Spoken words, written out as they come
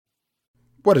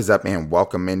What is up, and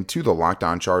welcome into the Locked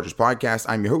On Chargers podcast.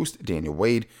 I'm your host, Daniel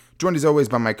Wade, joined as always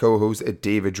by my co-host,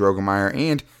 David Drogemeyer,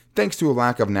 and thanks to a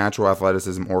lack of natural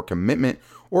athleticism or commitment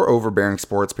or overbearing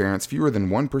sports parents, fewer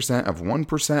than 1% of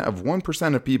 1% of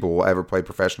 1% of people will ever play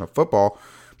professional football,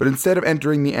 but instead of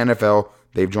entering the NFL,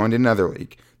 they've joined another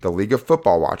league, the League of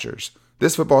Football Watchers.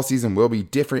 This football season will be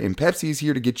different, and Pepsi is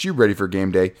here to get you ready for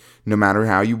game day, no matter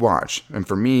how you watch. And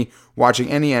for me, watching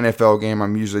any NFL game,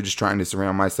 I'm usually just trying to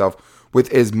surround myself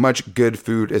with as much good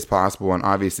food as possible, and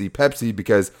obviously Pepsi,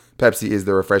 because Pepsi is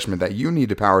the refreshment that you need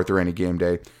to power through any game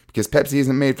day, because Pepsi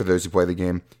isn't made for those who play the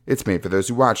game, it's made for those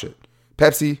who watch it.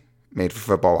 Pepsi, made for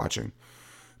football watching.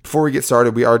 Before we get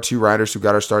started, we are two writers who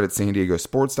got our start at San Diego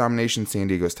Sports Domination, San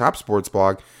Diego's top sports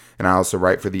blog, and I also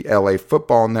write for the LA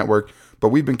Football Network, but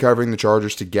we've been covering the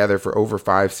Chargers together for over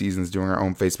 5 seasons doing our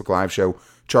own Facebook Live show,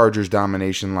 Chargers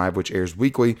Domination Live, which airs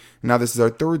weekly. Now this is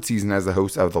our 3rd season as the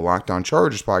host of the Locked On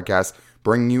Chargers podcast,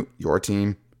 bringing you your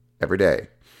team every day.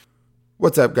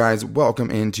 What's up, guys? Welcome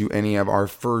into any of our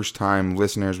first-time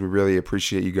listeners. We really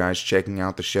appreciate you guys checking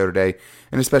out the show today,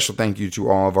 and a special thank you to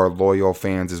all of our loyal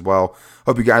fans as well.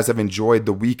 Hope you guys have enjoyed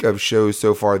the week of shows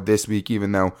so far this week,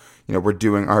 even though we're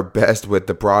doing our best with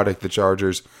the product the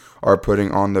Chargers are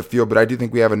putting on the field. But I do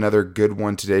think we have another good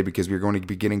one today because we're going to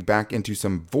be getting back into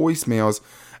some voicemails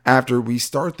after we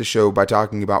start the show by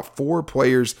talking about 4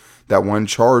 players that one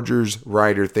Chargers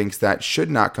writer thinks that should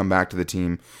not come back to the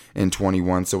team in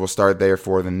 21. So we'll start there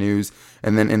for the news.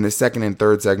 And then in the second and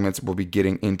third segments, we'll be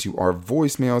getting into our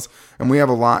voicemails. And we have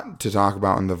a lot to talk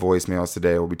about in the voicemails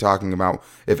today. We'll be talking about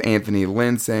if Anthony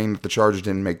Lynn saying that the Chargers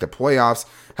didn't make the playoffs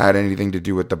had anything to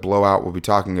do with the blowout. We'll be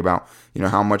talking about,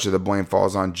 how much of the blame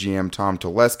falls on GM Tom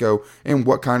Telesco and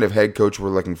what kind of head coach we're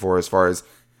looking for as far as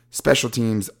special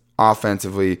teams,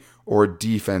 offensively or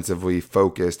defensively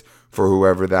focused for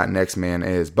whoever that next man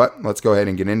is. But let's go ahead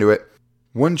and get into it.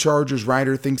 One Chargers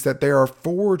writer thinks that there are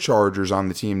 4 Chargers on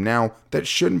the team now that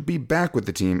shouldn't be back with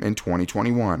the team in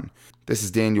 2021. This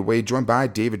is Daniel Wade, joined by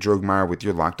David Drogemeyer with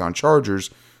your Locked On Chargers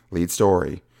lead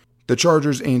story. The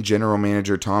Chargers and general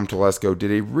manager Tom Telesco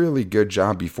did a really good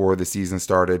job before the season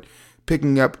started,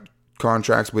 picking up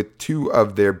contracts with 2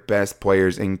 of their best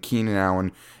players in Keenan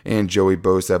Allen and Joey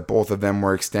Bosa. Both of them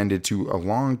were extended to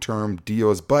long-term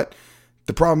deals, but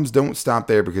the problems don't stop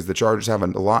there because the Chargers have a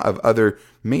lot of other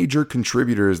major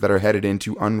contributors that are headed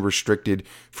into unrestricted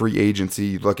free agency.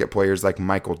 You look at players like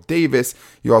Michael Davis.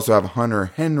 You also have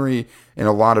Hunter Henry and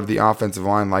a lot of the offensive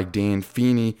line like Dan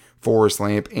Feeney, Forrest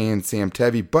Lamp, and Sam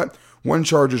Tevi. But one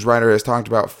Chargers writer has talked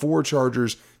about 4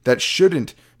 Chargers that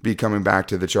shouldn't be coming back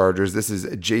to the Chargers. This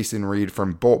is Jason Reed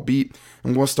from Bolt Beat,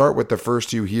 and we'll start with the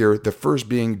first 2 here. The first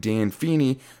being Dan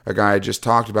Feeney, a guy I just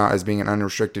talked about as being an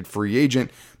unrestricted free agent,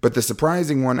 but the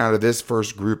surprising one out of this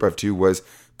first group of 2 was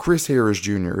Chris Harris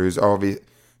Jr., who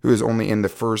is only in the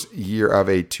first year of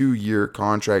a 2-year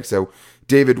contract. So,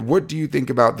 David, what do you think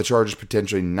about the Chargers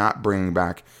potentially not bringing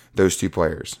back those 2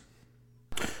 players?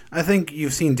 I think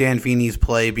you've seen Dan Feeney's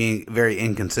play being very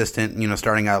inconsistent,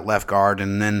 starting out left guard,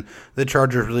 and then the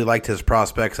Chargers really liked his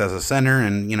prospects as a center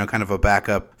and, kind of a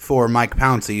backup for Mike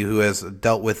Pouncey, who has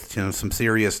dealt with, some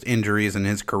serious injuries in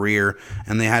his career,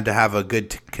 and they had to have a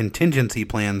good contingency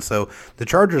plan. So the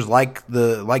Chargers like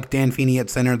Dan Feeney at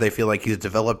center. They feel like he's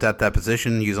developed at that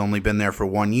position. He's only been there for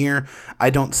 1 year. I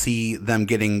don't see them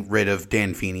getting rid of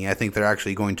Dan Feeney. I think they're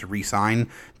actually going to re-sign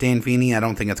Dan Feeney. I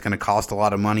don't think it's going to cost a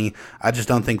lot of money. I just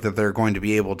don't think that they're going to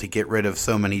be able to get rid of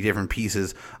so many different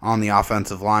pieces on the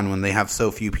offensive line when they have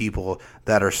so few people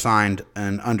that are signed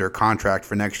and under contract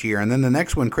for next year. And then the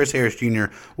next one, Chris Harris Jr.,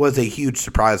 was a huge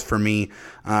surprise for me.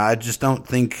 I just don't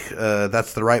think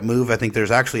that's the right move. I think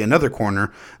there's actually another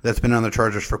corner that's been on the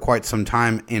Chargers for quite some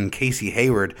time in Casey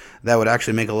Hayward that would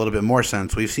actually make a little bit more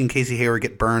sense. We've seen Casey Hayward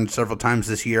get burned several times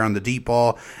this year on the deep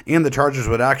ball, and the Chargers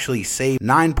would actually save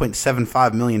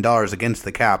 $9.75 million against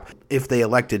the cap if they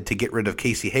elected to get rid of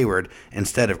Casey Hayward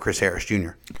instead of Chris Harris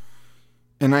Jr.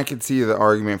 And I could see the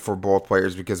argument for both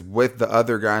players because with the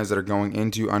other guys that are going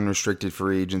into unrestricted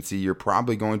free agency, you're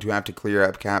probably going to have to clear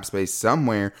up cap space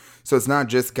somewhere. So it's not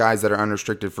just guys that are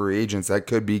unrestricted free agents that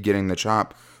could be getting the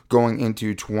chop going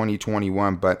into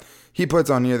 2021. But he puts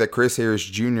on here that Chris Harris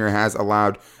Jr. has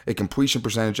allowed a completion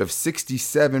percentage of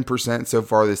 67% so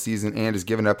far this season and has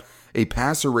given up a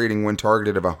passer rating when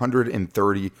targeted of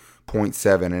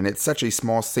 130.7. And it's such a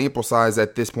small sample size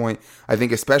at this point. I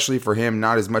think especially for him,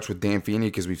 not as much with Dan Feeney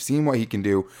because we've seen what he can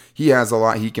do. He has a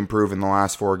lot he can prove in the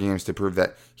last 4 games to prove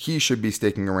that he should be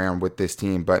sticking around with this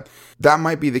team. But that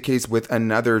might be the case with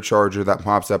another Charger that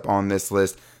pops up on this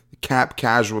list. cap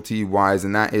casualty wise,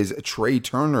 and that is Trey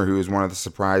Turner, who is one of the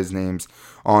surprise names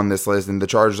on this list. And the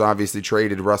Chargers obviously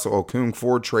traded Russell Okung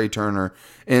for Trey Turner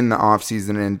in the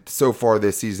offseason, and so far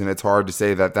this season it's hard to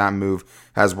say that that move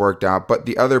has worked out. But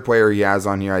the other player he has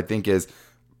on here I think is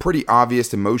pretty obvious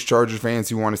to most Chargers fans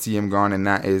who want to see him gone, and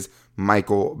that is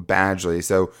Michael Badgley.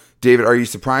 So David, are you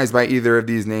surprised by either of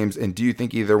these names, and do you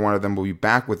think either one of them will be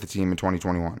back with the team in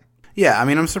 2021? Yeah, I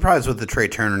mean, I'm surprised with the Trey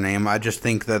Turner name. I just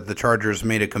think that the Chargers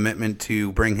made a commitment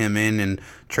to bring him in and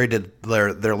traded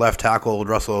their left tackle,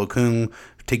 Russell Okung,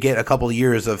 to get a couple of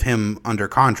years of him under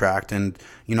contract. And,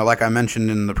 like I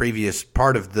mentioned in the previous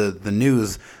part of the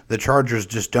news, the Chargers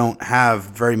just don't have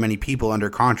very many people under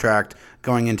contract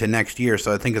going into next year.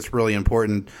 So I think it's really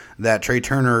important that Trey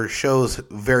Turner shows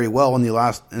very well in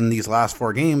these last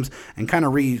 4 games and kind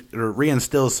of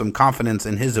reinstills some confidence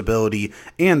in his ability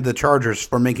and the Chargers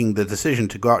for making the decision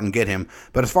to go out and get him.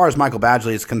 But as far as Michael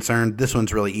Badgley is concerned, this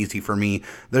one's really easy for me.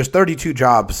 There's 32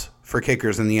 jobs for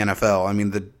kickers in the NFL. I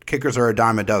mean, the kickers are a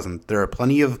dime a dozen. There are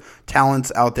plenty of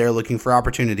talents out there looking for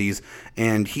opportunities,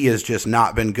 and he has just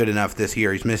not been good enough this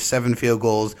year. He's missed 7 field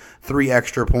goals, 3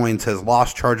 extra points, has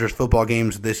lost Chargers football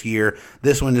games this year.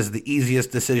 This one is the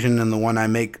easiest decision and the one I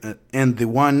make, and the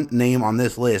one name on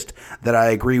this list that I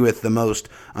agree with the most.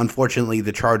 Unfortunately,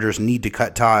 the Chargers need to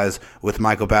cut ties with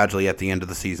Michael Badgley at the end of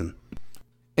the season.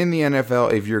 In the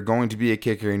NFL, if you're going to be a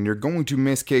kicker and you're going to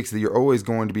miss kicks, that you're always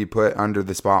going to be put under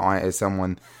the spotlight as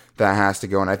someone that has to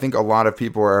go. And I think a lot of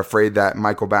people are afraid that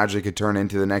Michael Badgley could turn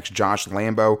into the next Josh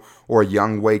Lambo or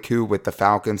Young Waku with the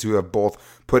Falcons, who have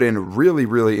both put in really,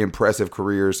 really impressive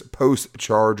careers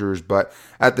post-Chargers. But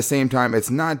at the same time,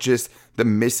 it's not just the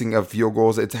missing of field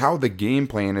goals, it's how the game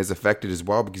plan is affected as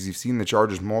well, because you've seen the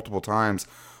Chargers multiple times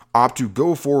opt to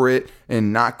go for it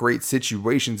in not great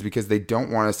situations because they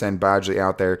don't want to send Badgley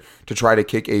out there to try to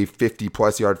kick a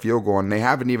 50-plus yard field goal. And they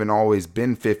haven't even always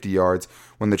been 50 yards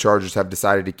when the Chargers have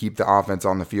decided to keep the offense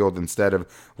on the field instead of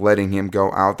letting him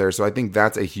go out there. So I think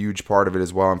that's a huge part of it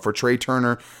as well. And for Trey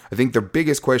Turner, I think the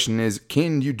biggest question is,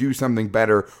 can you do something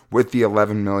better with the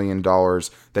 $11 million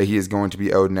that he is going to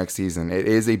be owed next season? It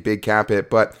is a big cap hit,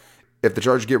 but if the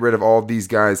Chargers get rid of all of these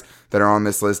guys that are on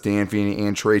this list, Dan Feeney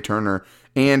and Trey Turner,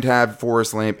 and have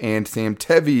Forrest Lamp and Sam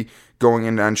Tevi going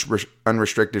into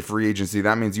unrestricted free agency,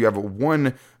 that means you have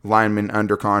 1 lineman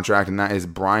under contract, and that is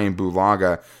Brian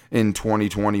Bulaga in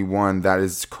 2021 that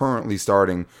is currently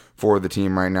starting for the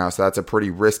team right now. So that's a pretty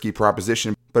risky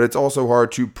proposition, but it's also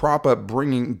hard to prop up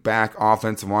bringing back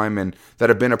offensive linemen that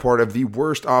have been a part of the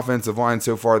worst offensive line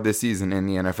so far this season in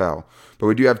the NFL. But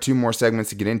we do have 2 more segments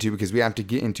to get into because we have to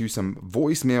get into some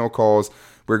voicemail calls.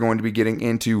 We're going to be getting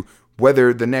into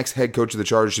whether the next head coach of the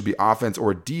Chargers should be offense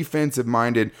or defensive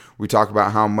minded. We talk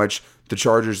about how much the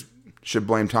Chargers should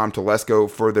blame Tom Telesco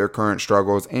for their current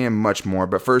struggles and much more.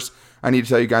 But first, I need to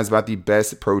tell you guys about the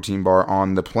best protein bar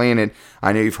on the planet.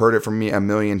 I know you've heard it from me a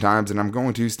million times, and I'm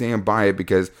going to stand by it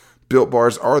because Built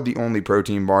Bars are the only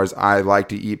protein bars I like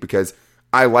to eat because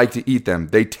I like to eat them.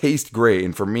 They taste great,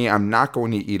 and for me, I'm not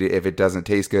going to eat it if it doesn't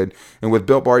taste good. And with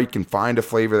Built Bar, you can find a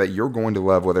flavor that you're going to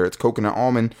love, whether it's coconut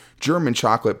almond, German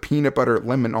chocolate, peanut butter,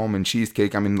 lemon almond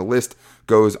cheesecake. I mean, the list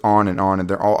goes on, and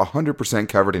they're all 100%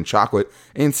 covered in chocolate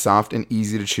and soft and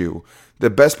easy to chew. The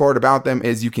best part about them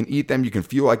is you can eat them, you can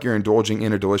feel like you're indulging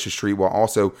in a delicious treat while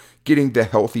also getting the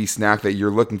healthy snack that you're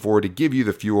looking for to give you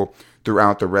the fuel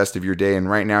throughout the rest of your day. And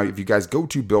right now, if you guys go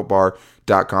to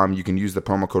BuiltBar.com, you can use the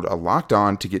promo code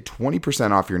LOCKEDON to get 20%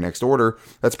 off your next order.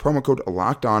 That's promo code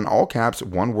LOCKEDON, all caps,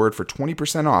 one word, for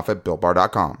 20% off at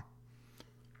BuiltBar.com.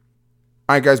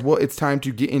 All right, guys, well, it's time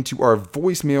to get into our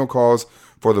voicemail calls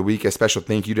for the week. A special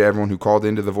thank you to everyone who called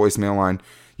into the voicemail line.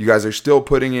 You guys are still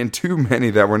putting in too many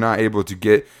that we're not able to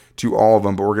get to all of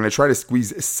them, but we're going to try to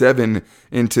squeeze 7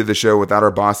 into the show without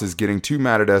our bosses getting too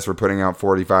mad at us for putting out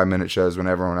 45-minute shows when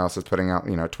everyone else is putting out,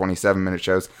 27-minute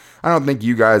shows. I don't think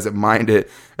you guys mind it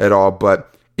at all,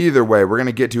 but either way, we're going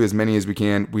to get to as many as we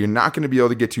can. We're not going to be able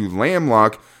to get to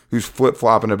Lamlock, who's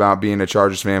flip-flopping about being a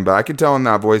Chargers fan, but I can tell in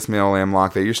that voicemail,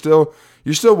 Lamlock, that you're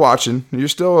still watching. You're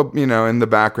still, in the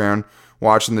background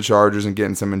watching the Chargers and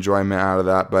getting some enjoyment out of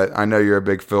that. But I know you're a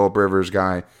big Phillip Rivers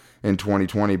guy in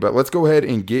 2020. But let's go ahead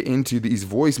and get into these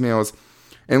voicemails.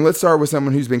 And let's start with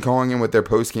someone who's been calling in with their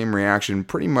post-game reaction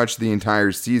pretty much the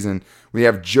entire season. We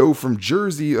have Joe from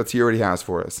Jersey. Let's hear what he has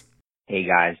for us. Hey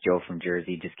guys, Joe from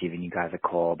Jersey, just giving you guys a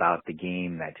call about the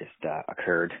game that just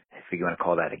occurred, if you want to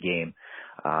call that a game.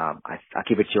 I'll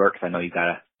keep it short because I know you got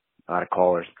a lot of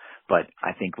callers, but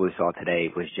I think what we saw today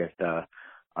was just a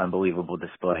unbelievable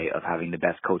display of having the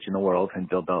best coach in the world and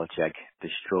Bill Belichick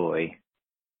destroy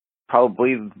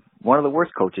probably one of the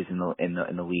worst coaches in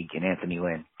the league, in Anthony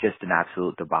Lynn. Just an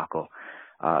absolute debacle.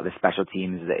 The special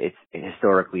teams, it's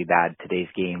historically bad. Today's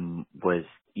game was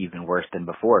even worse than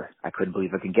before. I couldn't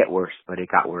believe it could get worse, but it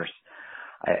got worse.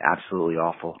 Absolutely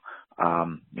awful.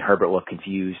 Herbert looked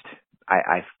confused.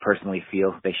 I personally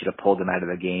feel they should have pulled him out of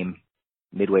the game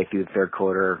midway through the third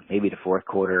quarter, maybe the fourth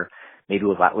quarter, maybe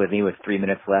with 3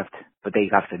 minutes left, but they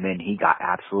got him in. He got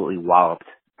absolutely walloped.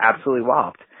 Absolutely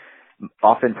walloped.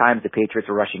 Oftentimes the Patriots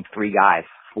were rushing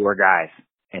 4 guys,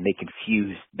 and they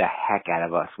confused the heck out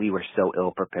of us. We were so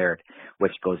ill prepared,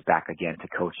 which goes back again to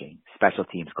coaching. Special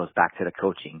teams goes back to the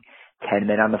coaching. 10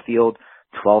 men on the field,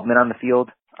 12 men on the field.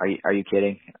 Are you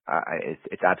kidding?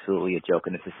 It's absolutely a joke,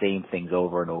 and it's the same things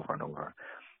over and over and over.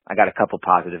 I got a couple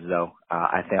positives though.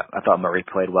 I thought Murray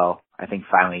played well. I think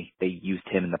finally they used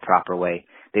him in the proper way.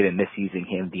 They've been misusing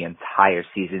him the entire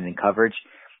season in coverage.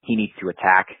 He needs to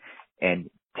attack, and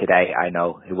today I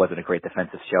know it wasn't a great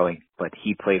defensive showing, but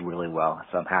he played really well.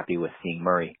 So I'm happy with seeing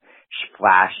Murray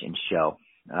flash and show.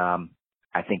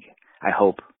 I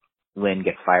hope Lynn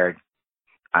gets fired.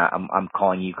 I'm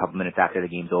calling you a couple minutes after the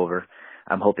game's over.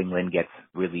 I'm hoping Lynn gets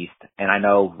released. And I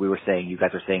know you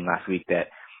guys were saying last week that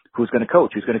who's going to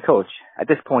coach? At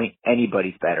this point,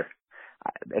 anybody's better.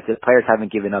 If the players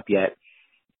haven't given up yet,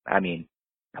 I mean,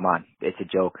 come on, it's a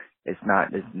joke. This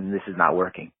is not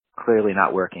working. Clearly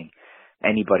not working.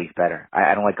 Anybody's better.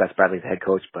 I don't like Gus Bradley as head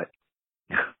coach, but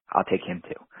I'll take him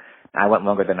too. I went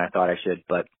longer than I thought I should,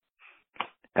 but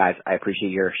guys, I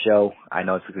appreciate your show. I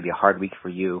know it's going to be a hard week for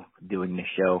you doing this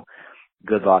show.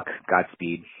 Good luck,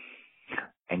 Godspeed,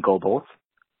 and go Bolts.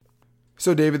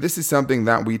 So, David, this is something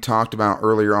that we talked about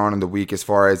earlier on in the week as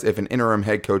far as if an interim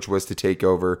head coach was to take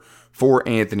over for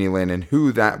Anthony Lynn and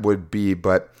who that would be.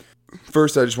 But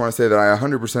first, I just want to say that I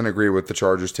 100% agree with the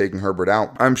Chargers taking Herbert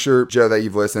out. I'm sure, Joe, that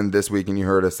you've listened this week and you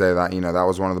heard us say that, that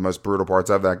was one of the most brutal parts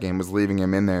of that game was leaving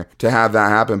him in there to have that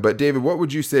happen. But, David, what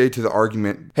would you say to the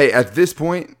argument, hey, at this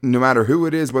point, no matter who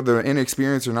it is, whether they're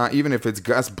inexperienced or not, even if it's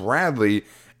Gus Bradley,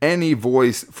 any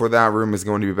voice for that room is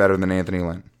going to be better than Anthony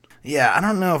Lynn? Yeah, I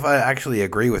don't know if I actually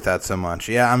agree with that so much.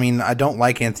 Yeah, I mean, I don't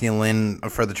like Anthony Lynn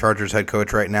for the Chargers head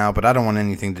coach right now, but I don't want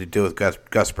anything to do with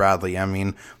Gus Bradley. I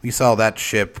mean, we saw that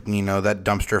ship, that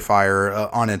dumpster fire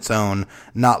on its own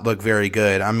not look very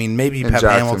good. I mean, maybe Pep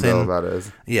Hamilton. That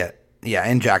is. Yeah,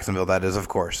 in Jacksonville, that is, of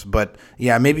course. But,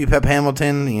 yeah, maybe Pep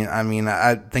Hamilton, I mean,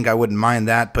 I think I wouldn't mind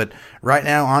that. But right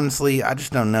now, honestly, I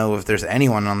just don't know if there's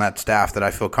anyone on that staff that I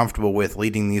feel comfortable with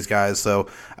leading these guys. So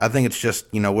I think it's just,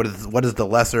 what is the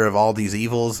lesser of all these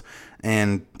evils?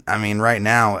 And, I mean, right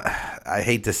now, I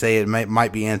hate to say it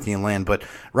might be Anthony Lynn. But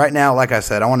right now, like I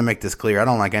said, I want to make this clear. I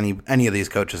don't like any of these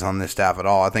coaches on this staff at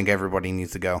all. I think everybody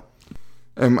needs to go.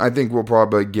 I think we'll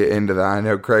probably get into that. I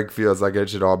know Craig feels like it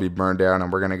should all be burned down,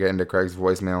 and we're going to get into Craig's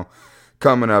voicemail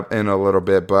coming up in a little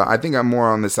bit. But I think I'm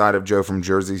more on the side of Joe from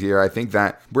Jersey here. I think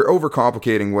that we're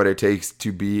overcomplicating what it takes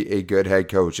to be a good head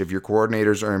coach. If your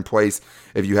coordinators are in place,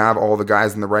 if you have all the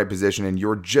guys in the right position, and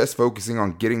you're just focusing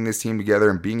on getting this team together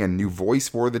and being a new voice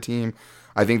for the team,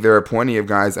 I think there are plenty of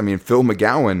guys. I mean, Phil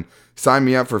McGowan, sign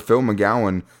me up for Phil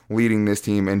McGowan leading this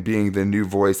team and being the new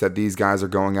voice that these guys are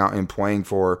going out and playing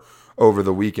for over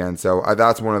the weekend. So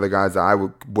that's one of the guys that I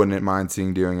wouldn't mind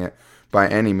seeing doing it by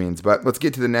any means. But let's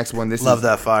get to the next one. Love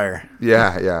that fire.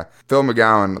 Yeah. Phil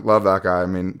McGowan, love that guy. I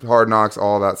mean, Hard Knocks,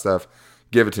 all that stuff.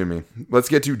 Give it to me. Let's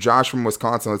get to Josh from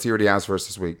Wisconsin. Let's hear what he has for us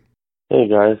this week. Hey,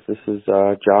 guys. This is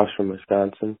Josh from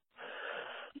Wisconsin.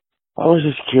 I was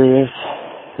just curious,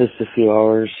 just a few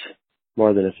hours,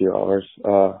 more than a few hours,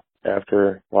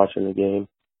 after watching the game,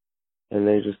 and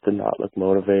they just did not look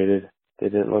motivated. They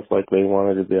didn't look like they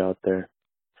wanted to be out there.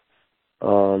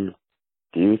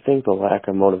 Do you think the lack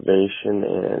of motivation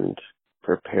and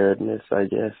preparedness, I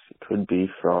guess, could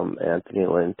be from Anthony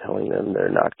Lynn telling them they're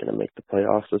not going to make the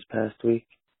playoffs this past week?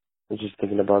 I was just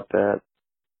thinking about that.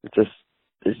 They just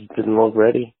didn't look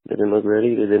ready. They didn't look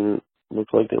ready. They didn't look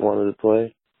like they wanted to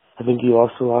play. I think he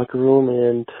lost the locker room,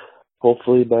 and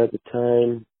hopefully by the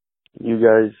time you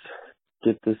guys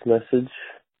get this message,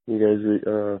 you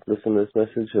guys listen to this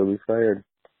message, he'll be fired.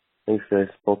 Thanks, guys.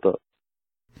 Both up.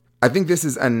 I think this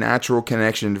is a natural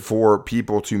connection for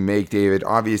people to make, David.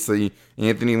 Obviously,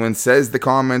 Anthony Lynn says the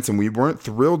comments, and we weren't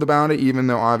thrilled about it, even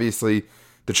though obviously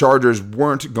the Chargers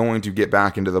weren't going to get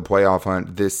back into the playoff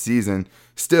hunt this season.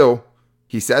 Still,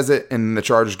 he says it, and the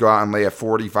Chargers go out and lay a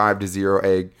 45-0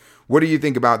 egg. What do you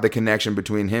think about the connection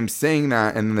between him saying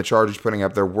that and then the Chargers putting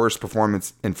up their worst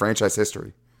performance in franchise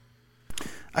history?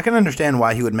 I can understand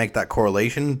why he would make that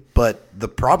correlation, but the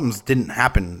problems didn't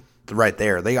happen right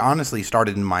there. They honestly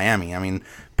started in Miami. I mean,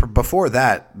 before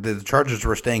that, the Chargers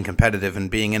were staying competitive and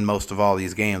being in most of all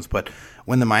these games. But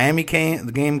when the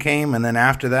game came, and then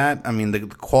after that, I mean, the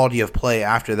quality of play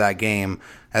after that game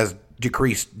has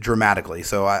decreased dramatically.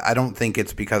 So I don't think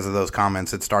it's because of those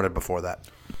comments. It started before that.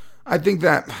 I think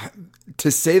that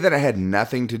to say that it had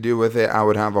nothing to do with it, I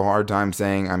would have a hard time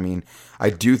saying. I mean,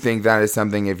 I do think that is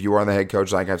something, if you are the head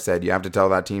coach, like I've said, you have to tell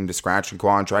that team to scratch and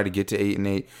claw and try to get to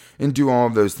 8-8 and do all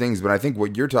of those things. But I think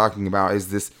what you're talking about is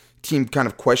this team kind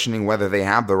of questioning whether they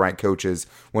have the right coaches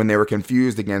when they were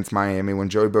confused against Miami, when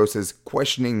Joey Bosa is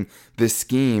questioning this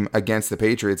scheme against the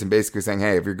Patriots and basically saying,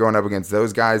 hey, if you're going up against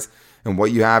those guys and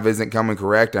what you have isn't coming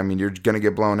correct, I mean, you're going to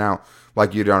get blown out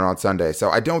like you done on Sunday. So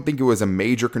I don't think it was a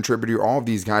major contributor. All of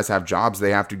these guys have jobs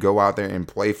they have to go out there and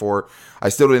play for. I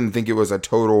still didn't think it was a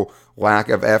total lack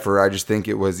of effort. I just think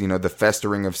it was, the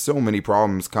festering of so many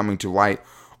problems coming to light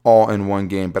all in one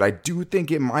game. But I do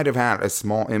think it might have had a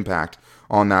small impact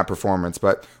on that performance.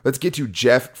 But let's get to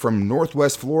Jeff from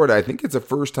Northwest Florida. I think it's a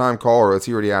first-time caller. Let's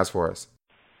hear what he has for us.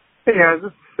 Hey guys,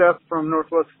 this is Seth from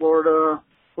Northwest Florida.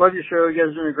 Love your show. You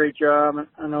guys are doing a great job.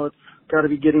 I know it's got to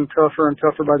be getting tougher and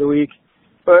tougher by the week.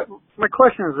 But my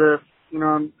question is this,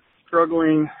 I'm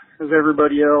struggling as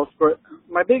everybody else, but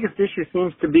my biggest issue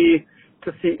seems to be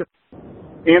to see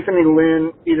Anthony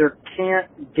Lynn either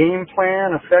can't game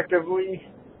plan effectively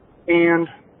and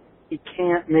he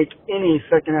can't make any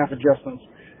second half adjustments.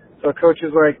 So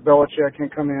coaches like Belichick can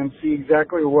come in, see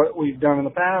exactly what we've done in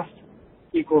the past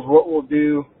equals what we'll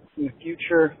do in the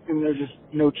future, and there's just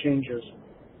no changes.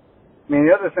 I mean,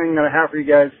 the other thing that I have for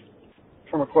you guys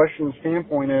from a question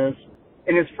standpoint is,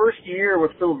 in his first year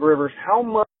with Philip Rivers, how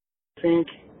much do you think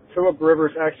Philip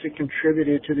Rivers actually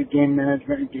contributed to the game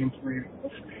management and game plan?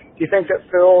 Do you think that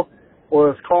Phil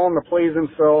was calling the plays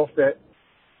himself, that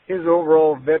his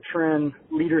overall veteran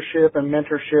leadership and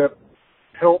mentorship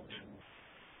helped,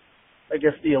 I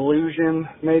guess, the illusion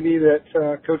maybe that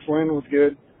Coach Lynn was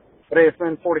good? But hey, it's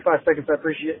been 45 seconds. I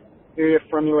appreciate it. Hear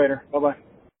from you later. Bye-bye.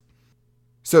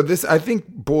 So I think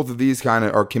both of these kind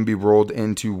of can be rolled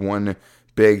into one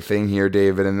big thing here,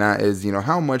 David, and that is,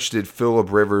 how much did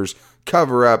Philip Rivers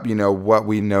cover up, what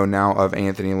we know now of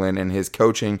Anthony Lynn and his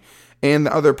coaching? And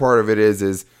the other part of it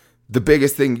is the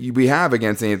biggest thing we have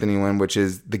against Anthony Lynn, which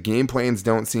is the game plans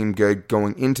don't seem good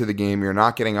going into the game. You're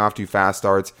not getting off to fast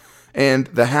starts, and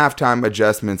the halftime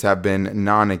adjustments have been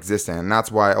non-existent. And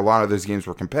that's why a lot of those games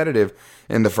were competitive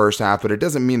in the first half, but it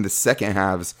doesn't mean the second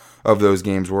halves of those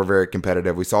games were very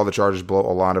competitive. We saw the Chargers blow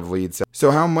a lot of leads.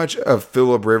 So how much of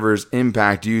Philip Rivers'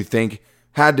 impact do you think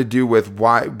had to do with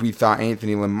why we thought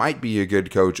Anthony Lynn might be a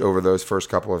good coach over those first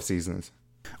couple of seasons?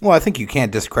 Well, I think you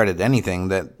can't discredit anything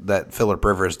that Philip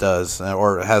Rivers does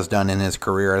or has done in his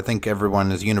career. I think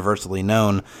everyone is universally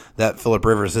known that Philip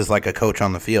Rivers is like a coach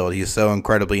on the field. He's so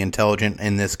incredibly intelligent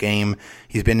in this game.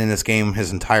 He's been in this game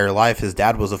his entire life. His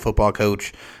dad was a football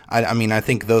coach. I mean, I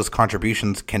think those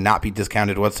contributions cannot be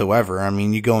discounted whatsoever. I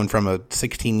mean, you going from a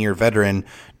 16-year veteran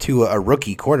to a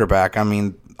rookie quarterback, I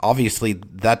mean, obviously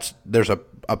there's a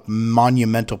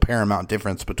monumental paramount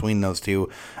difference between those two.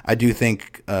 I do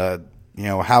think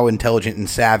how intelligent and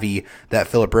savvy that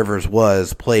Philip Rivers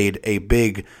was played a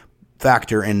big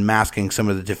factor in masking some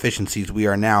of the deficiencies we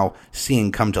are now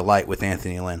seeing come to light with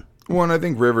Anthony Lynn. Well, and I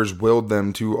think Rivers willed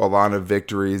them to a lot of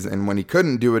victories, and when he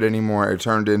couldn't do it anymore, it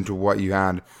turned into what you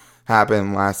had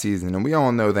happen last season. And we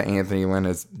all know that Anthony Lynn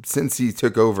has, since he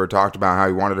took over, talked about how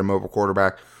he wanted a mobile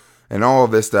quarterback and all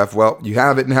of this stuff. Well, you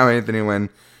have it now, Anthony Lynn,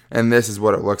 and this is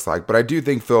what it looks like. But I do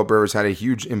think Philip Rivers had a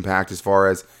huge impact as far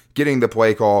as getting the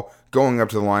play call, going up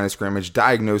to the line of scrimmage,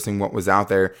 diagnosing what was out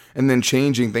there, and then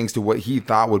changing things to what he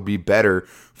thought would be better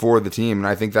for the team. And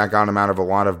I think that got him out of a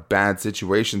lot of bad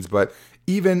situations. But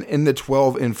even in the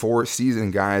 12-4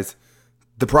 season, guys,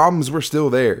 the problems were still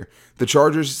there. The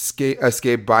Chargers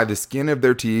escaped by the skin of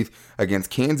their teeth against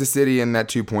Kansas City in that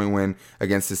 2-point win,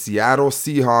 against the Seattle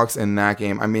Seahawks in that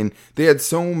game. I mean, they had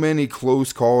so many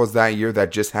close calls that year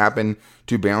that just happened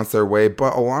to bounce their way,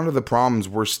 but a lot of the problems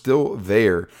were still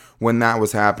there when that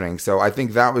was happening. So I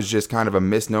think that was just kind of a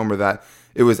misnomer that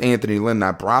it was Anthony Lynn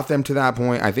that brought them to that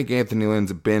point. I think Anthony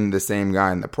Lynn's been the same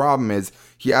guy, and the problem is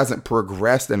he hasn't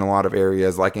progressed in a lot of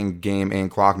areas, like in game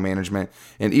and clock management.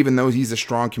 And even though he's a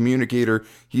strong communicator,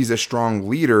 he's a strong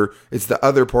leader, it's the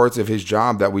other parts of his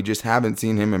job that we just haven't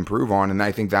seen him improve on, and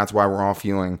I think that's why we're all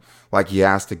feeling like he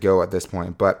has to go at this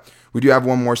point. But we do have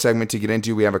one more segment to get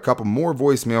into. We have a couple more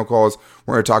voicemail calls.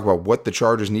 We're going to talk about what the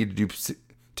Chargers need to do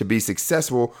to be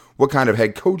successful, what kind of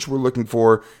head coach we're looking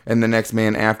for, and the next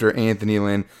man after Anthony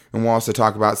Lynn. And we'll also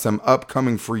talk about some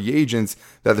upcoming free agents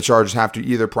that the Chargers have to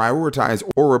either prioritize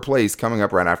or replace coming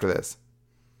up right after this.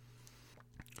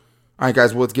 All right,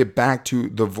 guys, well, let's get back to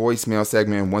the voicemail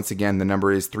segment. And once again, the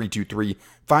number is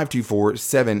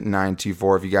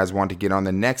 323-524-7924 if you guys want to get on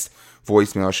the next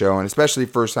voicemail show. And especially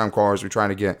first-time callers, we're trying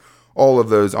to get all of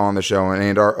those on the show.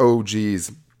 And our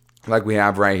OGs, like we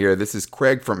have right here. This is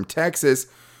Craig from Texas,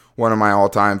 one of my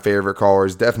all-time favorite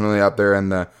callers, definitely up there in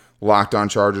the Locked On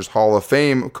Chargers Hall of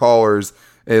Fame callers,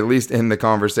 at least in the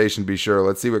conversation, be sure.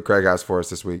 Let's see what Craig has for us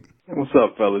this week. What's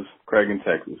up, fellas? Craig in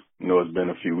Texas. I know it's been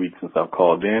a few weeks since I've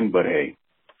called in, but hey,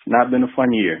 it's not been a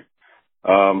fun year.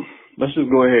 Let's just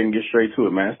go ahead and get straight to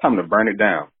it, man. It's time to burn it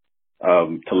down.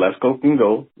 Telesco can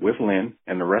go with Lynn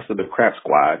and the rest of the crap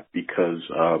squad because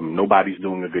nobody's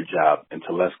doing a good job, and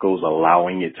Telesco's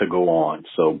allowing it to go on.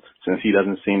 So since he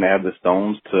doesn't seem to have the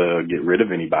stones to get rid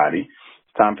of anybody,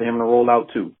 it's time for him to roll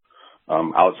out too.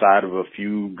 Outside of a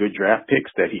few good draft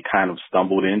picks that he kind of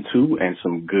stumbled into and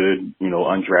some good,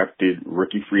 undrafted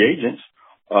rookie free agents,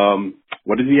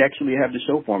 what does he actually have to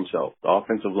show for himself? The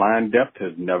offensive line depth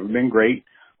has never been great.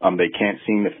 They can't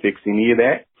seem to fix any of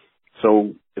that.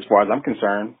 So as far as I'm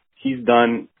concerned, he's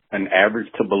done an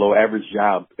average to below average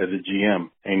job as a GM,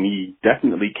 and he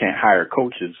definitely can't hire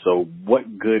coaches. So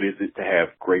what good is it to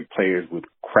have great players with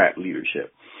crap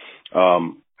leadership?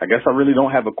 I guess I really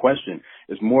don't have a question.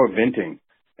 It's more venting.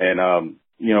 And, I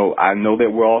know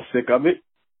that we're all sick of it.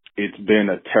 It's been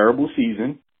a terrible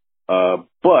season.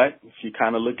 But if you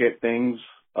kind of look at things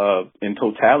in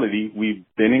totality, we've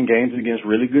been in games against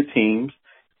really good teams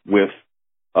with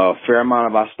a fair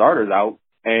amount of our starters out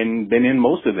and been in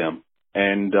most of them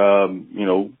and,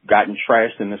 gotten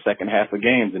trashed in the second half of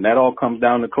games. And that all comes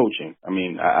down to coaching. I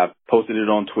mean, I posted it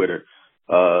on Twitter.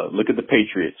 Look at the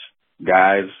Patriots.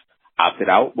 Guys opted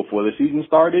out before the season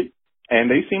started,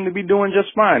 and they seem to be doing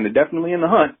just fine. They're definitely in the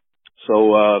hunt.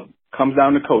 So comes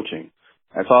down to coaching.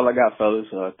 That's all I got, fellas.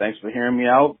 Thanks for hearing me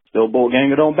out. Still bowl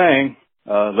gang or don't bang.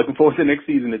 Looking forward to next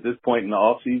season at this point in the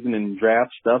off season and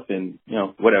draft stuff and,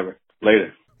 whatever.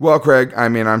 Later. Well, Craig, I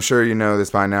mean, I'm sure you know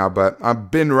this by now, but I've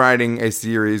been writing a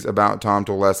series about Tom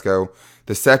Telesco.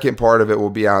 The second part of it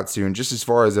will be out soon, just as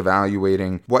far as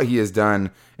evaluating what he has done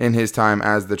in his time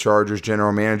as the Chargers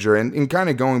general manager and kind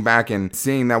of going back and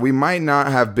seeing that we might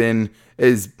not have been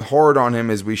as hard on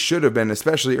him as we should have been,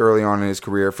 especially early on in his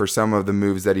career for some of the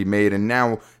moves that he made. And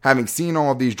now, having seen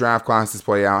all of these draft classes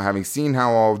play out, having seen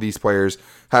how all of these players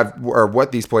have, or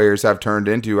what these players have turned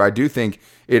into, I do think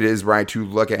it is right to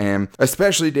look at him,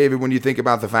 especially, David, when you think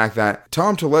about the fact that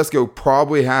Tom Telesco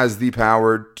probably has the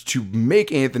power to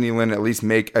make Anthony Lynn at least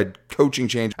make a coaching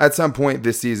change at some point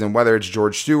this season, whether it's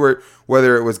George Stewart,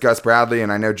 whether it was Gus Bradley,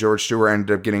 and I know George Stewart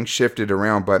ended up getting shifted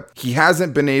around, but he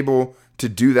hasn't been able to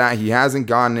do that. He hasn't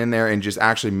gotten in there and just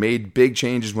actually made big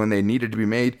changes when they needed to be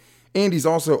made. And he's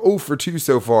also 0 for 2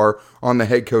 so far on the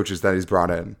head coaches that he's brought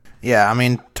in. Yeah, I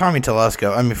mean, Tommy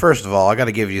Telesco, first of all, I got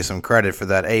to give you some credit for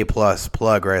that A+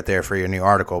 plug right there for your new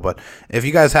article. But if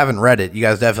you guys haven't read it, you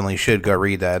guys definitely should go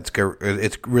read that.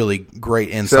 It's really great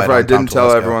insight. Except for I didn't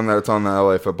tell everyone that it's on the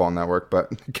LA Football Network,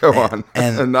 but go on.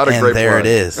 And not a great there plug. it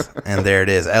is. And there it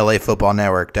is. LA Football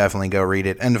Network. Definitely go read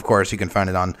it. And, of course, you can find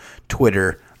it on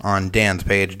Twitter on Dan's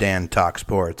page, Dan Talk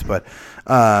Sports. But,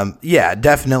 yeah,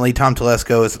 definitely Tom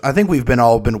Telesco is, I think we've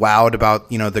all been wowed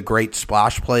about, the great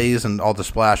splash plays and all the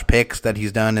splash picks that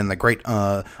he's done and the great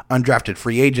undrafted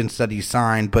free agents that he's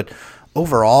signed. But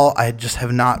overall, I just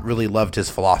have not really loved his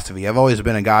philosophy. I've always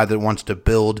been a guy that wants to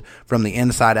build from the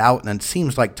inside out, and it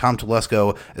seems like Tom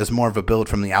Telesco is more of a build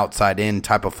from the outside in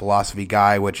type of philosophy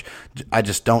guy, which I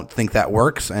just don't think that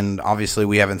works. And obviously,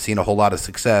 we haven't seen a whole lot of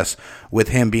success with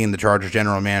him being the Chargers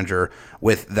general manager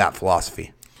with that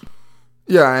philosophy.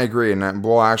 Yeah, I agree, and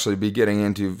we'll actually be getting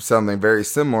into something very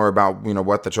similar about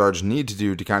what the Chargers need to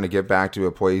do to kind of get back to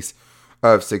a place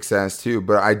of success too.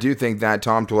 But I do think that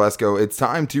Tom Telesco, it's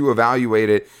time to evaluate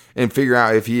it and figure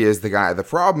out if he is the guy. The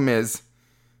problem is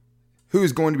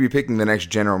who's going to be picking the next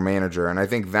general manager, and I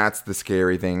think that's the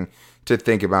scary thing to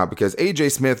think about, because A.J.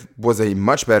 Smith was a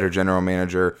much better general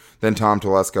manager than Tom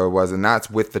Telesco was, and that's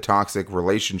with the toxic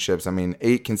relationships.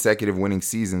 8 consecutive winning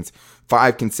seasons,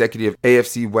 5 consecutive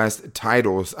AFC West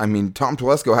titles. Tom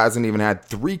Telesco hasn't even had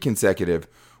 3 consecutive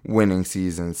winning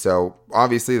seasons, so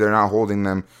obviously they're not holding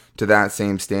them to that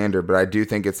same standard, but I do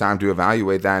think it's time to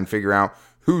evaluate that and figure out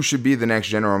who should be the next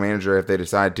general manager if they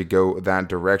decide to go that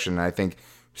direction. And I think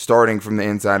starting from the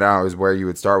inside out is where you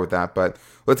would start with that. But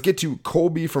let's get to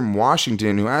Colby from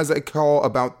Washington, who has a call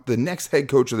about the next head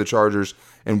coach of the Chargers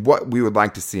and what we would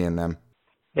like to see in them.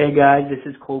 Hey guys, this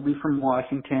is Colby from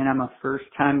Washington. I'm a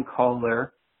first-time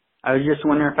caller. I was just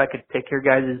wondering if I could pick your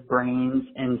guys' brains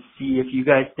and see if you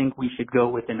guys think we should go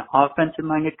with an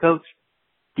offensive-minded coach,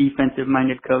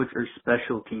 defensive-minded coach, or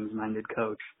special teams-minded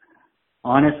coach.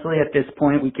 Honestly, at this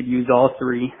point, we could use all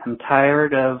three. I'm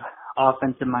tired of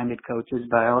offensive-minded coaches,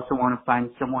 but I also want to find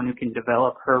someone who can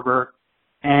develop Herbert,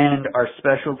 and our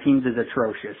special teams is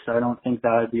atrocious, so I don't think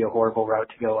that would be a horrible route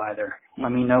to go either.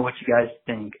 Let me know what you guys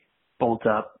think. Bolt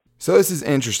up. So this is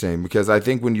interesting because I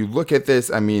think when you look at this,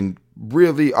 I mean,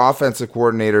 really offensive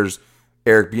coordinators,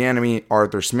 Eric Bieniemy,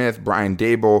 Arthur Smith, Brian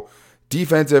Daboll.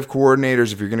 Defensive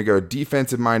coordinators, if you're going to go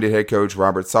defensive-minded head coach,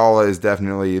 Robert Saleh is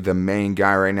definitely the main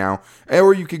guy right now.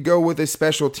 Or you could go with a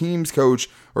special teams coach,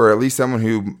 or at least someone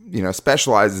who,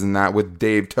 specializes in that, with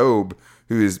Dave Toub,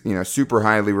 who is, super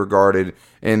highly regarded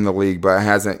in the league, but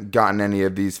hasn't gotten any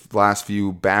of these last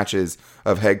few batches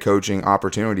of head coaching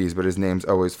opportunities, but his name's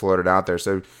always floated out there.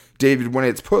 So, David, when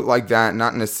it's put like that,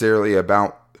 not necessarily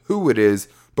about who it is,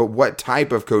 but what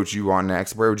type of coach you want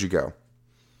next, where would you go?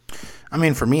 I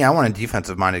mean, for me, I want a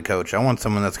defensive-minded coach. I want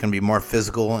someone that's going to be more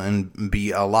physical and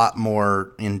be a lot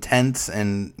more intense.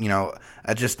 And,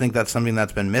 I just think that's something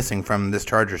that's been missing from this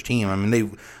Chargers team. I mean,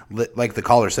 they, like the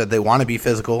caller said, they want to be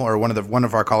physical, or one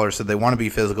of our callers said they want to be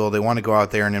physical. They want to go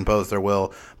out there and impose their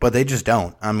will, but they just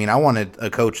don't. I mean, I wanted a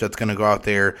coach that's going to go out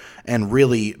there and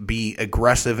really be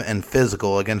aggressive and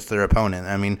physical against their opponent.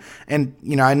 I mean, and,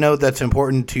 I know that's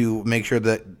important to make sure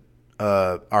that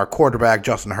our quarterback,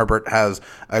 Justin Herbert, has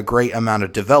a great amount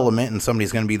of development, and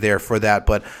somebody's going to be there for that.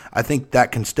 But I think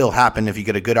that can still happen if you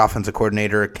get a good offensive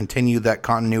coordinator, continue that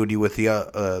continuity with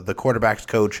the quarterback's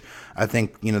coach. I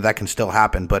think that can still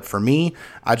happen. But for me,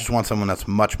 I just want someone that's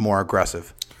much more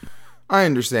aggressive. I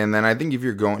understand that. I think if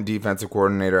you're going defensive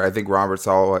coordinator, I think Robert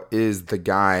Saleh is the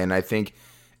guy, and I think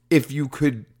if you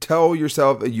could tell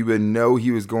yourself that you would know he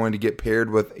was going to get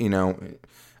paired with,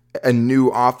 a new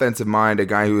offensive mind, a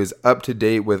guy who is up to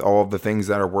date with all of the things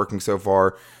that are working so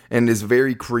far and is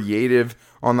very creative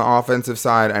on the offensive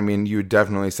side, I mean, you would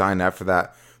definitely sign up for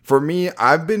that. For me,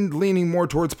 I've been leaning more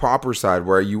towards Popper's side,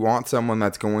 where you want someone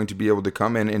that's going to be able to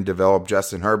come in and develop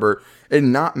Justin Herbert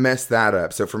and not mess that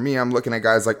up. So for me, I'm looking at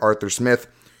guys like Arthur Smith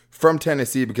from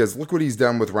Tennessee, because look what he's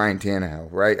done with Ryan Tannehill,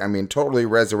 right? I mean, totally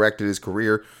resurrected his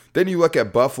career. Then you look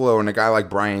at Buffalo and a guy like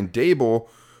Brian Daboll,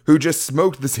 who just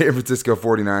smoked the San Francisco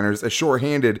 49ers, a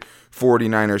shorthanded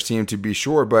 49ers team to be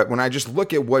sure. But when I just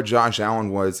look at what Josh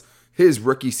Allen was his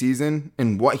rookie season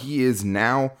and what he is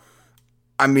now,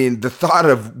 I mean, the thought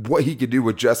of what he could do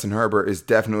with Justin Herbert is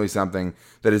definitely something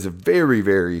that is very,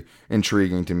 very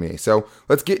intriguing to me. So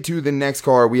let's get to the next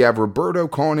caller. We have Roberto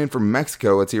calling in from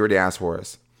Mexico. Let's hear what he has for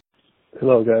us.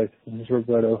 Hello, guys. This is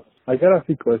Roberto. I got a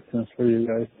few questions for you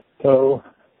guys. So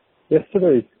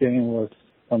yesterday's game was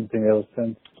something else,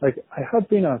 and I have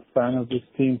been a fan of this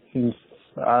team since,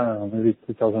 I don't know, maybe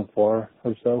 2004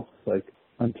 or so.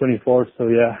 I'm 24, so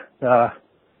yeah.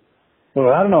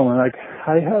 Well, I don't know, man.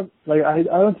 I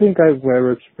don't think I've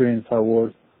ever experienced a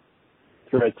worse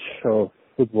stretch of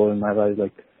football in my life.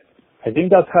 I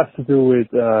think that has to do with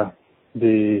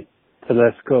the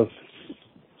Telesco's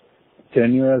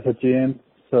tenure as a GM.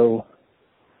 So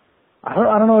I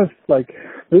don't know if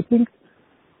do you think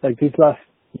these last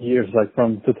years,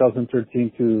 from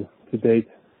 2013 to date,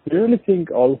 do you really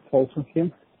think all falls on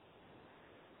him?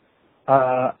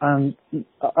 And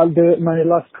my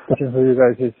last question for you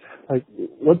guys is,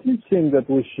 what do you think that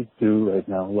we should do right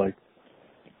now?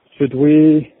 Should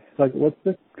we, what's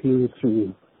the clue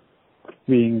to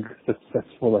being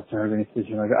successful as an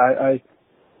organization?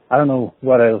 I don't know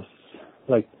what else.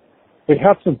 We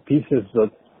have some pieces,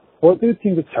 but what do you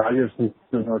think the Chargers need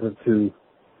to do in order to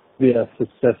be a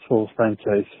successful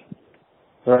franchise?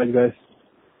 All right, guys.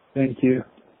 Thank you.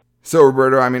 So,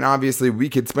 Roberto, I mean, obviously we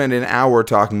could spend an hour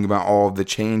talking about all of the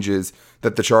changes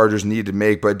that the Chargers need to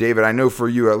make. But, David, I know for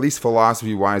you, at least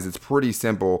philosophy-wise, it's pretty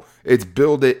simple. It's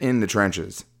build it in the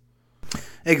trenches.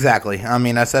 Exactly. I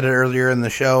mean, I said it earlier in the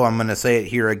show. I'm going to say it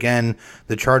here again.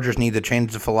 The Chargers need to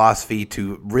change the philosophy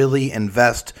to really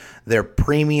invest their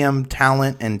premium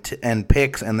talent and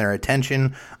picks and their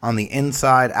attention on the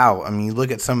inside out. I mean, you look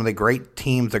at some of the great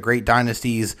teams, the great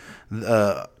dynasties,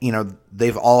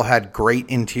 they've all had great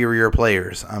interior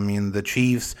players. I mean, the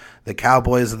Chiefs, the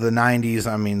Cowboys of the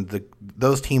 90s, I mean,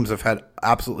 those teams have had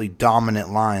absolutely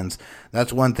dominant lines.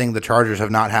 That's one thing the Chargers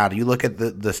have not had. You look at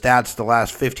the stats the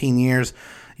last 15 years,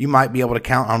 you might be able to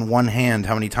count on one hand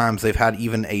how many times they've had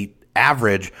even a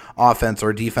average offense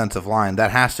or defensive line.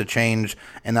 That has to change,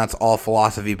 and that's all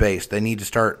philosophy based. They need to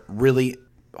start really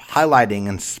highlighting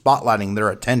and spotlighting their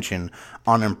attention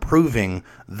on improving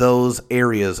those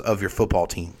areas of your football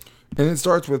team. And it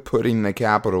starts with putting the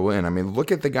capital in. I mean,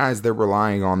 look at the guys they're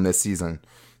relying on this season.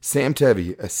 Sam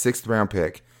Tevi, a 6th-round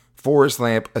pick. Forrest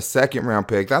Lamp, a 2nd-round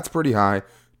pick. That's pretty high.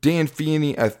 Dan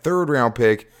Feeney, a 3rd-round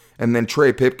pick. And then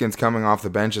Trey Pipkins coming off the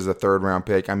bench as a 3rd-round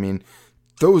pick. I mean,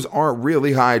 those aren't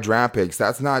really high draft picks.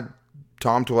 That's not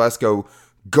Tom Telesco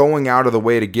going out of the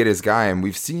way to get his guy. And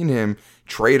we've seen him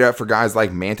trade up for guys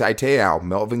like Manti Te'o,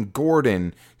 Melvin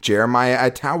Gordon,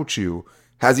 Jeremiah Atauchu.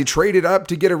 Has he traded up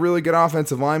to get a really good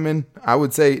offensive lineman? I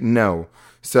would say no.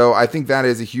 So I think that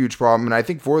is a huge problem. And I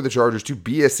think for the Chargers to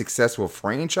be a successful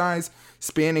franchise,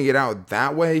 spanning it out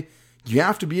that way, you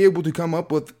have to be able to come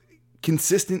up with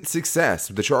consistent success.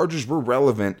 The Chargers were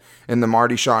relevant in the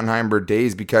Marty Schottenheimer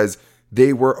days because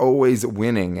they were always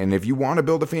winning. And if you want to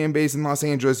build a fan base in Los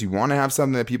Angeles, you want to have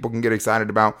something that people can get excited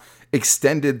about,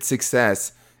 extended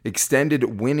success,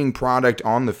 extended winning product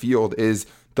on the field is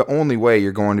the only way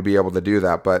you're going to be able to do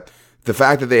that. But the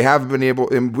fact that they haven't been able,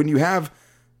 and when you have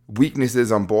weaknesses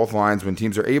on both lines, when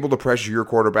teams are able to pressure your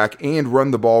quarterback and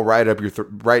run the ball right up your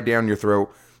right down your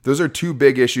throat, those are two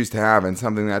big issues to have, and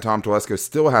something that Tom Telesco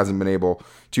still hasn't been able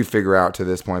to figure out to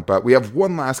this point. But we have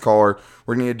one last caller.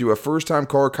 We're going to do a first-time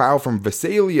caller, Kyle from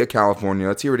Visalia, California.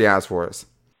 Let's hear what he has for us.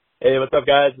 Hey, what's up,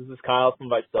 guys? This is Kyle from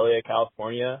Visalia,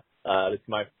 California. This is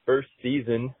my first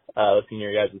season listening to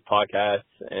your guys' podcast,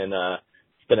 and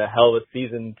it's been a hell of a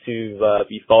season to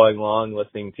be following along,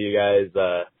 listening to you guys.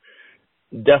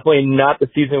 Definitely not the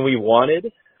season we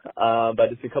wanted.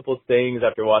 But just a couple of things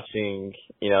after watching,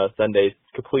 Sunday's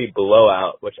complete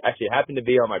blowout, which actually happened to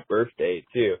be on my birthday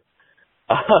too.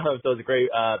 So it was a great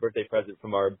birthday present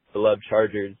from our beloved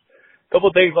Chargers. A couple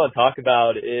of things I want to talk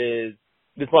about is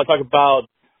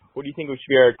what do you think should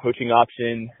be our coaching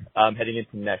option heading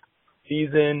into next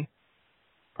season?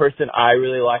 Person I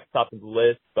really like top of the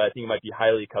list, but I think it might be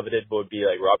highly coveted, would be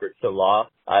like Robert Saleh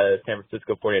out of the San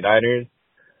Francisco 49ers.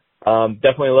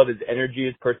 Definitely love his energy,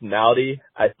 his personality.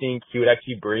 I think he would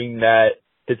actually bring that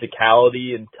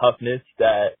physicality and toughness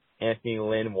that Anthony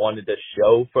Lynn wanted to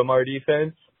show from our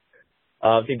defense.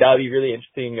 I think that would be a really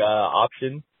interesting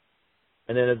option.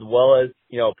 And then as well as,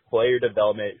 player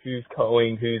development, who's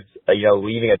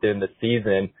leaving at the end of the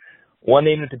season. One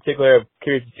name in particular I'm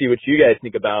curious to see what you guys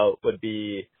think about would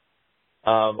be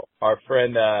our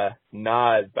friend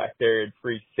Nas back there in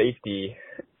free safety.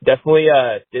 Definitely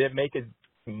didn't make as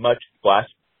much splash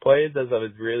plays as I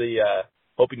was really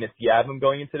hoping to see out of him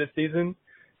going into the season.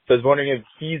 So I was wondering if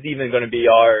he's even going to be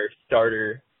our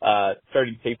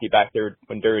starting safety back there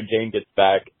when Derwin James gets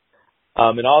back.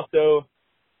 And also,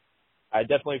 I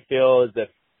definitely feel as if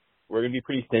we're going to be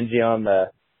pretty stingy on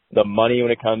the money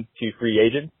when it comes to free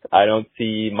agents. I don't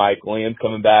see Mike Williams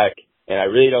coming back, and I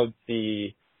really don't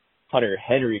see Hunter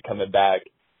Henry coming back.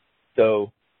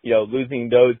 So, losing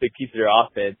those big pieces of their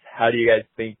offense, how do you guys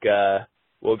think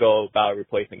we'll go about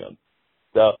replacing them?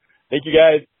 So, thank you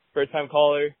guys. First time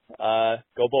caller.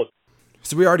 Go Bolts.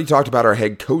 So we already talked about our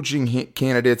head coaching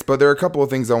candidates, but there are a couple of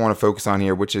things I want to focus on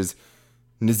here, which is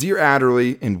Nasir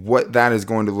Adderley and what that is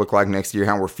going to look like next year,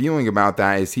 how we're feeling about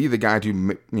that. Is he the guy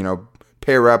to,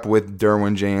 pair up with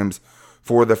Derwin James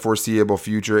for the foreseeable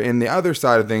future? And the other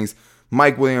side of things,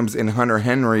 Mike Williams and Hunter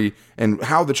Henry, and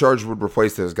how the Chargers would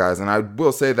replace those guys. And I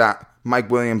will say that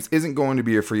Mike Williams isn't going to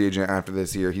be a free agent after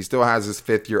this year. He still has his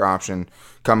fifth-year option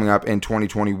coming up in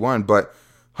 2021. But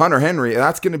Hunter Henry,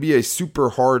 that's going to be a super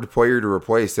hard player to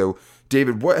replace. So,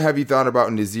 David, what have you thought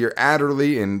about Nasir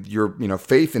Adderley and your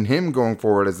faith in him going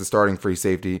forward as the starting free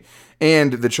safety,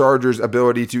 and the Chargers'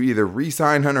 ability to either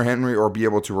re-sign Hunter Henry or be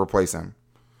able to replace him?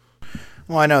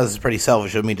 Well, I know this is pretty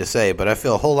selfish of me to say, but I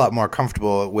feel a whole lot more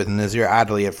comfortable with Nasir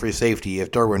Adderley at free safety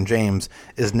if Derwin James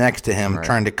is next to him,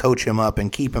 trying to coach him up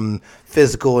and keep him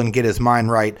physical and get his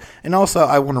mind right. And also,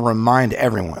 I want to remind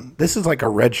everyone, this is like a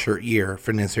redshirt year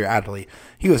for Nasir Adderley.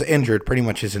 He was injured pretty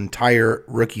much his entire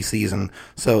rookie season,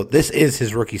 so this is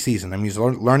his rookie season. I mean, he's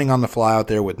learning on the fly out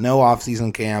there with no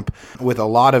offseason camp, with a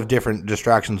lot of different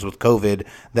distractions with COVID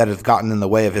that have gotten in the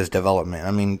way of his development.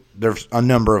 I mean, there's a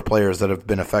number of players that have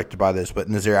been affected by this, but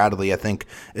Nasir Adderley, I think,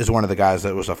 is one of the guys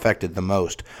that was affected the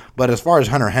most. But as far as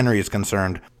Hunter Henry is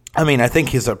concerned, I mean, I think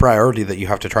he's a priority that you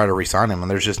have to try to re-sign him, and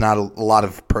there's just not a lot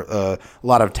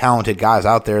of talented guys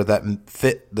out there that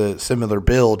fit the similar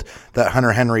build that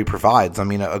Hunter Henry provides. I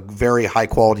mean, a very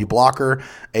high-quality blocker,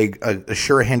 a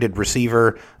sure-handed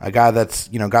receiver, a guy that's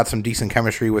got some decent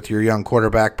chemistry with your young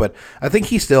quarterback. But I think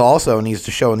he still also needs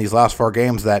to show in these last 4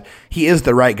 games that he is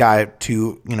the right guy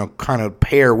to kind of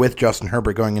pair with Justin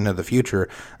Herbert going into the future.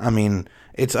 I mean,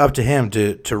 it's up to him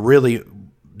to really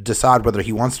decide whether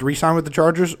he wants to re-sign with the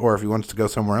Chargers or if he wants to go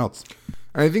somewhere else.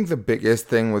 I think the biggest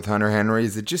thing with Hunter Henry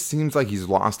is it just seems like he's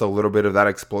lost a little bit of that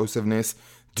explosiveness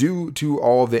due to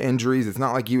all of the injuries. It's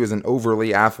not like he was an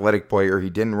overly athletic player.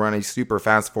 He didn't run a super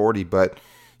fast 40, but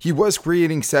he was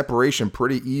creating separation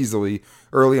pretty easily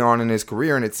early on in his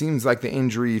career, and it seems like the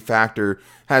injury factor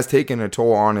has taken a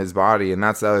toll on his body, and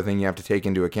that's the other thing you have to take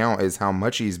into account is how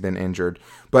much he's been injured.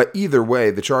 But either way,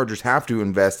 the Chargers have to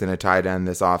invest in a tight end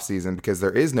this offseason because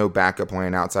there is no backup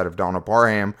plan outside of Donald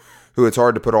Parham, who it's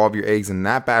hard to put all of your eggs in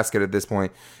that basket at this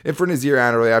point. And for Nasir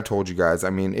Adderley, I've told you guys, I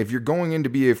mean, if you're going in to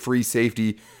be a free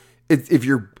safety, if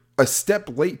you're a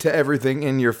step late to everything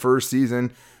in your first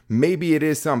season, maybe it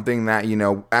is something that, you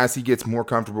know, as he gets more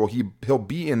comfortable, he'll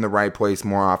be in the right place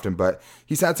more often, but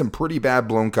he's had some pretty bad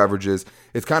blown coverages.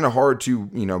 It's kind of hard to,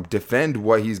 you know, defend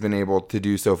what he's been able to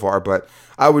do so far, but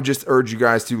I would just urge you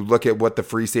guys to look at what the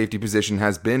free safety position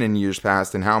has been in years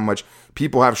past and how much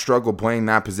people have struggled playing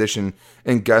that position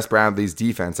in Gus Bradley's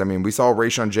defense. I mean, we saw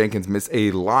Rayshon Jenkins miss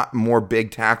a lot more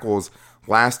big tackles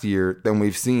last year than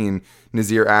we've seen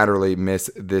Nasir Adderley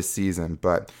miss this season.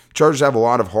 But Chargers have a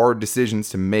lot of hard decisions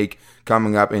to make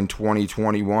coming up in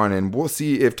 2021, and we'll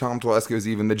see if Tom Telesco is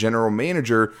even the general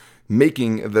manager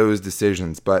making those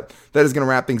decisions. But that is going to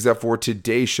wrap things up for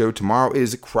today's show. Tomorrow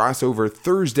is Crossover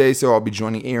Thursday, so I'll be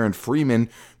joining Aaron Freeman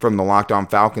from the Locked On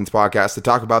Falcons podcast to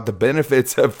talk about the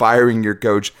benefits of firing your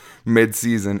coach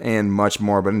mid-season and much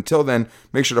more. But until then,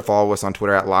 make sure to follow us on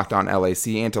Twitter at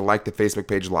LockedOnLAC and to like the Facebook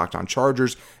page Locked On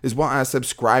Chargers, as well as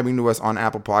subscribing to us on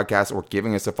Apple Podcasts or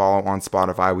giving us a follow on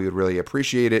Spotify. We would really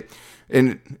appreciate it.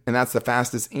 And that's the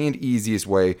fastest and easiest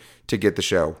way to get the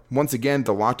show. Once again,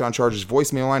 the Locked On Chargers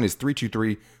voicemail line is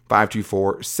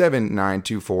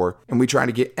 323-524-7924. And we try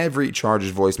to get every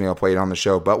Chargers voicemail played on the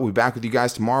show. But we'll be back with you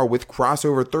guys tomorrow with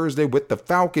Crossover Thursday with the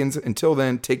Falcons. Until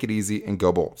then, take it easy and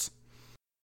go Bolts.